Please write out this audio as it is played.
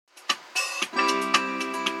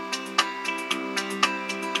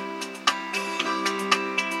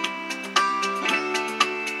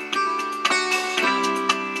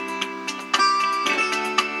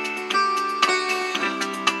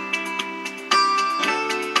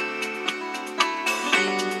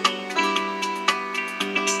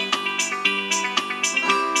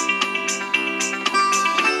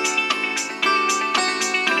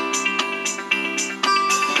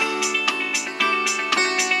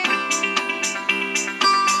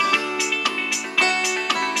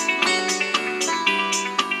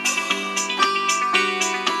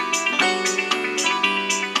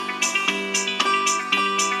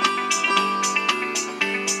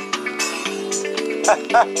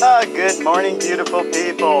Good morning, beautiful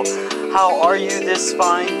people. How are you this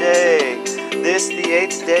fine day? This the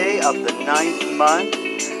 8th day of the 9th month,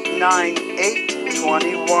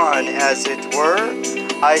 9/8/21, as it were.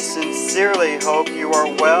 I sincerely hope you are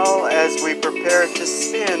well as we prepare to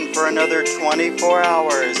spin for another 24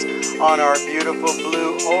 hours on our beautiful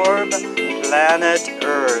blue orb, planet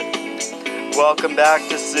Earth. Welcome back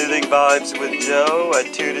to Soothing Vibes with Joe, a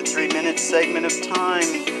 2 to 3 minute segment of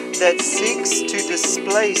time that seeks to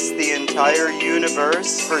displace the entire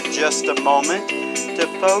universe for just a moment to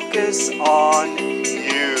focus on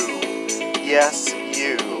you. Yes,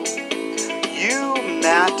 you. You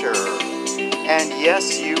matter. And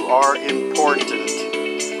yes, you are important.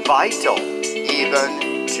 Vital,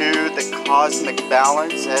 even to the cosmic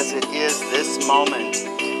balance as it is this moment.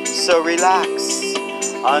 So relax,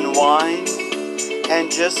 unwind,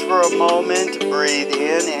 and just for a moment, breathe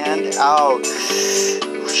in and out.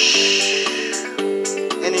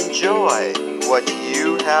 And enjoy what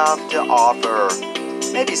you have to offer.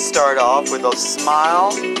 Maybe start off with a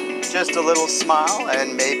smile, just a little smile,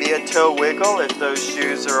 and maybe a toe wiggle if those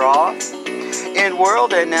shoes are off. In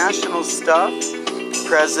world and national stuff,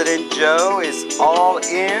 President Joe is all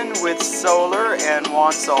in with solar and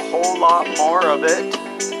wants a whole lot more of it.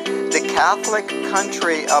 The Catholic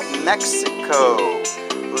country of Mexico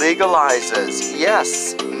legalizes,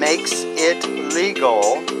 yes, makes it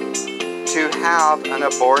legal to have an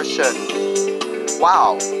abortion.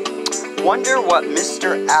 Wow. Wonder what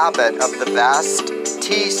Mr. Abbott of the vast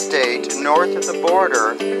tea state north of the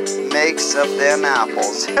border makes of them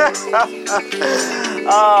apples.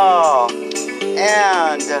 Oh,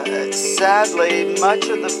 and sadly, much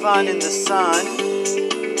of the fun in the sun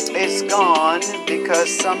is gone because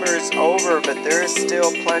summer is over, but there is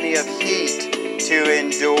still plenty of heat to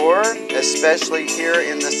endure, especially here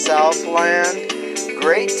in the Southland.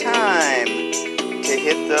 Great time to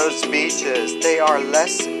hit those beaches. They are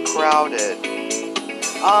less crowded.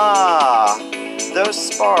 Those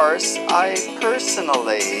sparse, I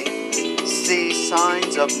personally see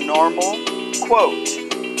signs of normal, quote,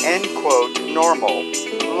 end quote, normal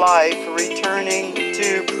life returning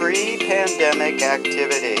to pre-pandemic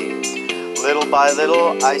activity. Little by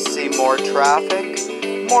little, I see more traffic,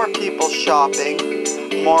 more people shopping,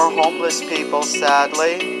 more homeless people,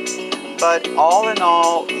 sadly. But all in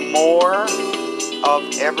all, more of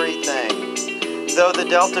everything. Though the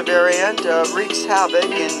Delta variant wreaks havoc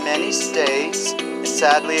in many states,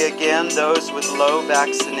 sadly again those with low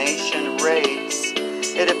vaccination rates,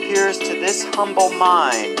 it appears to this humble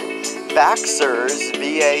mind, vaxxers,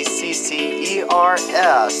 VACCERS,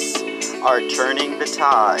 are turning the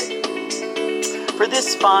tide. For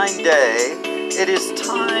this fine day, it is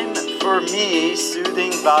time for me,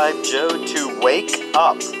 Soothing Vibe Joe, to wake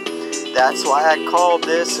up. That's why I call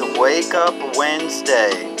this Wake Up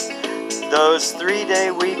Wednesday. Those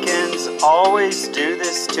 3-day weekends always do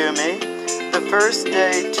this to me. The first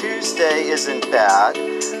day, Tuesday, isn't bad,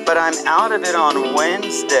 but I'm out of it on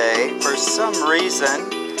Wednesday for some reason.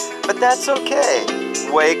 But that's okay.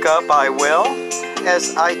 Wake up I will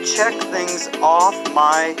as I check things off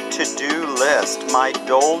my to-do list, my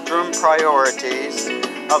doldrum priorities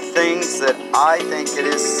of things that I think it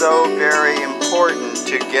is so very important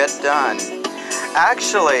to get done.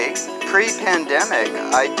 Actually, pre-pandemic,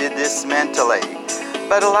 I did this mentally.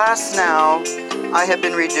 But alas now, I have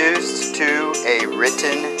been reduced to a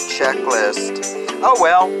written checklist. Oh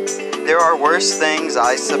well, there are worse things,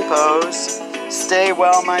 I suppose. Stay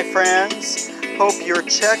well, my friends. Hope your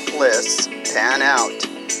checklists pan out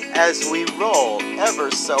as we roll ever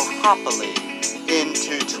so happily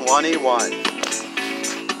into 21.